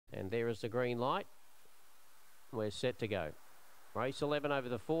there is the green light. We're set to go. Race 11 over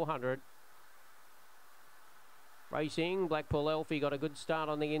the 400. Racing, Blackpool Elfie got a good start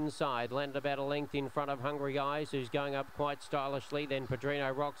on the inside. Landed about a length in front of Hungry Eyes, who's going up quite stylishly. Then Padrino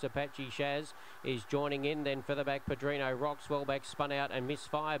Rocks, Apache Shaz is joining in. Then further back, Padrino Rocks, well back, spun out, and Miss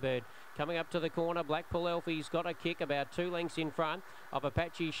Firebird. Coming up to the corner, Blackpool Elfie's got a kick about 2 lengths in front of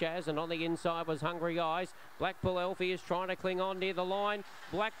Apache Shaz, and on the inside was Hungry Eyes. Blackpool Elfie is trying to cling on near the line.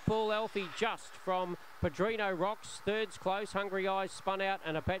 Blackpool Elfie just from Padrino Rocks. Third's close, Hungry Eyes spun out,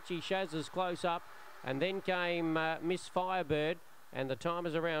 and Apache Shaz is close up. And then came Miss Firebird, and the time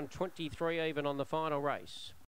is around 23 even on the final race.